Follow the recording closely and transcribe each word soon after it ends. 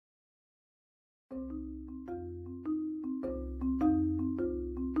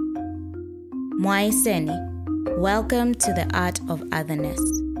Mwaiseni, welcome to the Art of Otherness,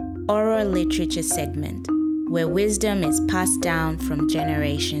 oral literature segment, where wisdom is passed down from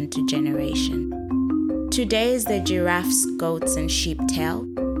generation to generation. Today's The Giraffe's Goats and Sheep Tale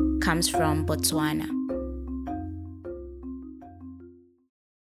comes from Botswana.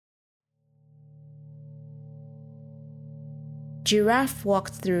 Giraffe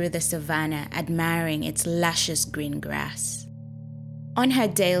walked through the savannah admiring its luscious green grass. On her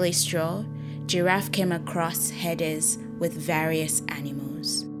daily stroll, Giraffe came across herders with various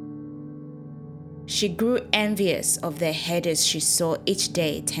animals. She grew envious of the herders she saw each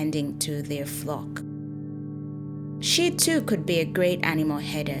day tending to their flock. She too could be a great animal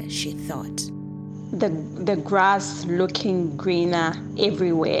herder, she thought. The grass looking greener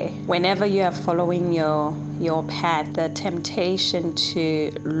everywhere. Whenever you are following your path, the temptation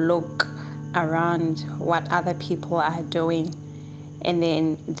to look around what other people are doing, and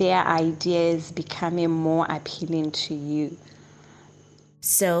then their ideas becoming more appealing to you.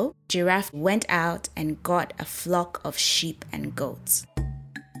 So, Giraffe went out and got a flock of sheep and goats.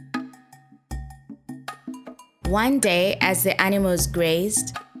 One day, as the animals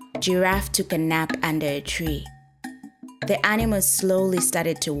grazed, Giraffe took a nap under a tree. The animals slowly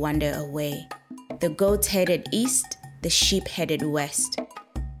started to wander away. The goats headed east, the sheep headed west.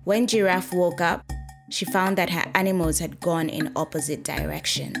 When Giraffe woke up, she found that her animals had gone in opposite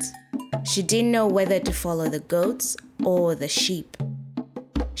directions. She didn't know whether to follow the goats or the sheep.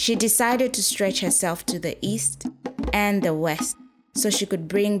 She decided to stretch herself to the east and the west so she could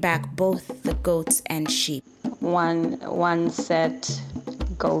bring back both the goats and sheep. One set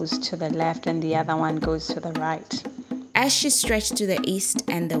goes to the left and the other one goes to the right. As she stretched to the east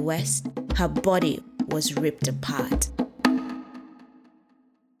and the west, her body was ripped apart.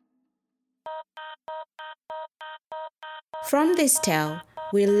 From this tale,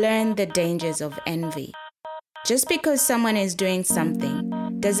 we learn the dangers of envy. Just because someone is doing something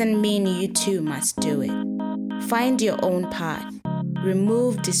doesn't mean you too must do it. Find your own path,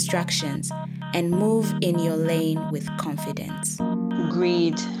 remove distractions, and move in your lane with confidence.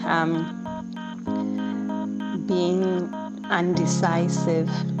 Greed, being undecisive,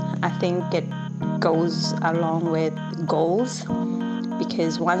 I think it goes along with goals,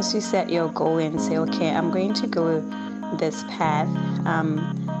 because once you set your goal and say, okay, I'm going to go this path,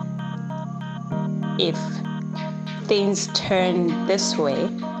 if things turn this way,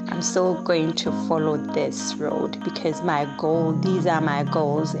 I'm still going to follow this road because these are my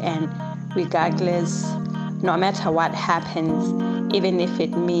goals, and regardless, no matter what happens, even if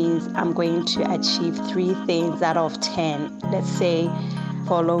it means I'm going to achieve 3 things out of 10, let's say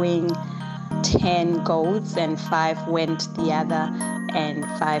following 10 goals and 5 went the other and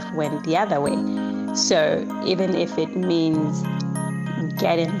 5 went the other way. So even if it means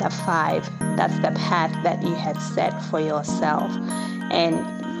getting the 5, that's the path that you had set for yourself.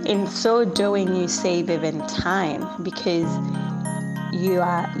 And in so doing, you save even time because you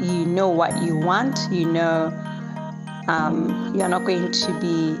know what you want, you're not going to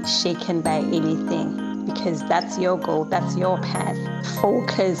be shaken by anything because that's your goal, that's your path.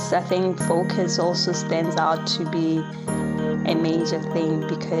 Focus, I think focus also stands out to be a major thing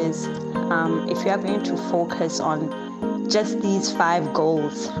because if you are going to focus on just these 5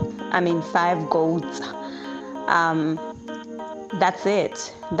 goals, 5 goals, that's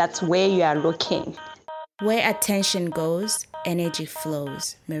it. That's where you are looking. Where attention goes, energy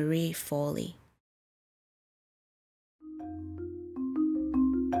flows. Marie Forloe.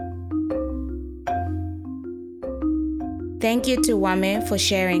 Thank you to Wame for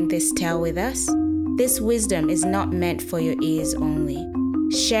sharing this tale with us. This wisdom is not meant for your ears only.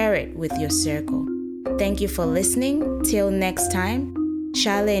 Share it with your circle. Thank you for listening. Till next time,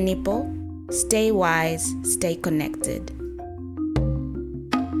 Shale Nipo. Stay wise, stay connected.